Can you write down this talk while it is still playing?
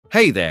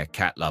Hey there,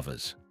 cat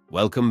lovers.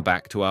 Welcome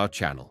back to our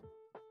channel.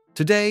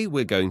 Today,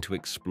 we're going to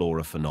explore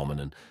a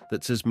phenomenon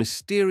that's as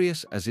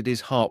mysterious as it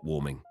is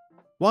heartwarming.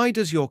 Why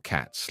does your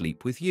cat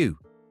sleep with you?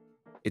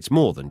 It's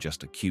more than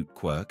just a cute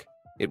quirk.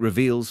 It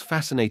reveals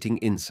fascinating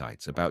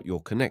insights about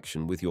your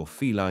connection with your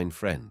feline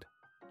friend.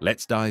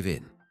 Let's dive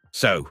in.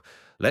 So,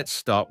 let's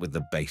start with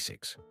the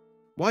basics.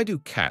 Why do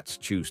cats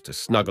choose to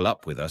snuggle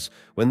up with us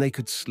when they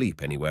could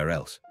sleep anywhere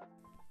else?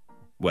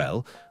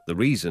 Well, the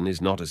reason is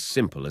not as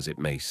simple as it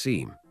may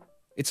seem.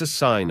 It's a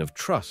sign of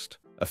trust,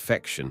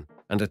 affection,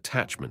 and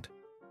attachment.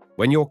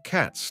 When your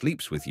cat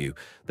sleeps with you,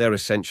 they're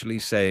essentially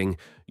saying,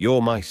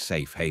 "You're my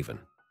safe haven."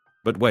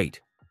 But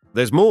wait,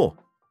 there's more.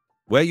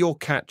 Where your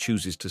cat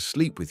chooses to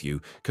sleep with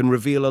you can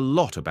reveal a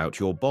lot about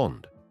your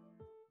bond.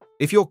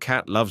 If your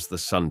cat loves the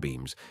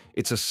sunbeams,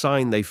 it's a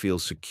sign they feel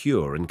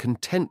secure and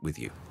content with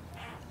you.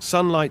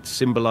 Sunlight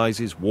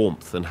symbolizes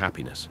warmth and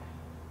happiness.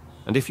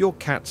 And if your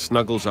cat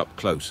snuggles up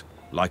close,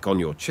 like on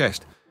your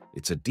chest,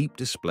 it's a deep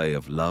display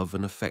of love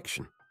and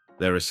affection.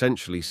 They're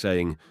essentially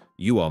saying,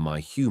 "You are my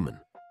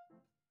human."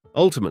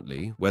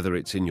 Ultimately, whether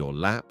it's in your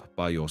lap,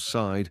 by your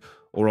side,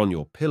 or on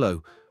your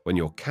pillow, when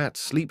your cat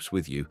sleeps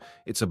with you,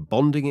 it's a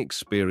bonding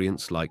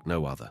experience like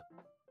no other.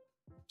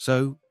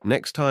 So,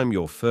 next time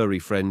your furry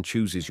friend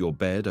chooses your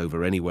bed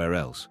over anywhere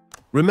else,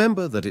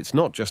 remember that it's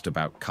not just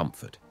about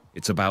comfort.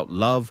 It's about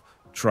love,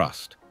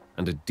 trust,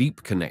 and a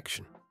deep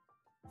connection.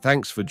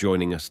 Thanks for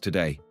joining us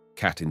today,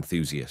 cat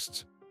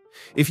enthusiasts.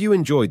 If you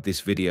enjoyed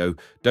this video,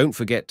 don't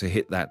forget to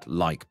hit that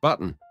like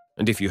button.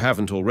 And if you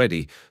haven't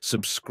already,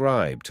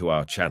 subscribe to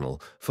our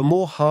channel for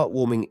more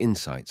heartwarming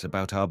insights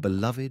about our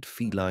beloved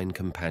feline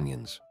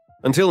companions.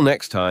 Until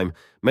next time,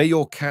 may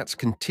your cats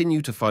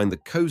continue to find the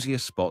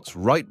coziest spots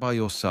right by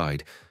your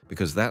side,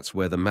 because that's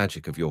where the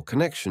magic of your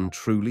connection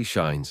truly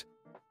shines.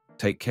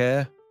 Take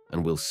care,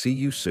 and we'll see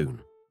you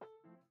soon.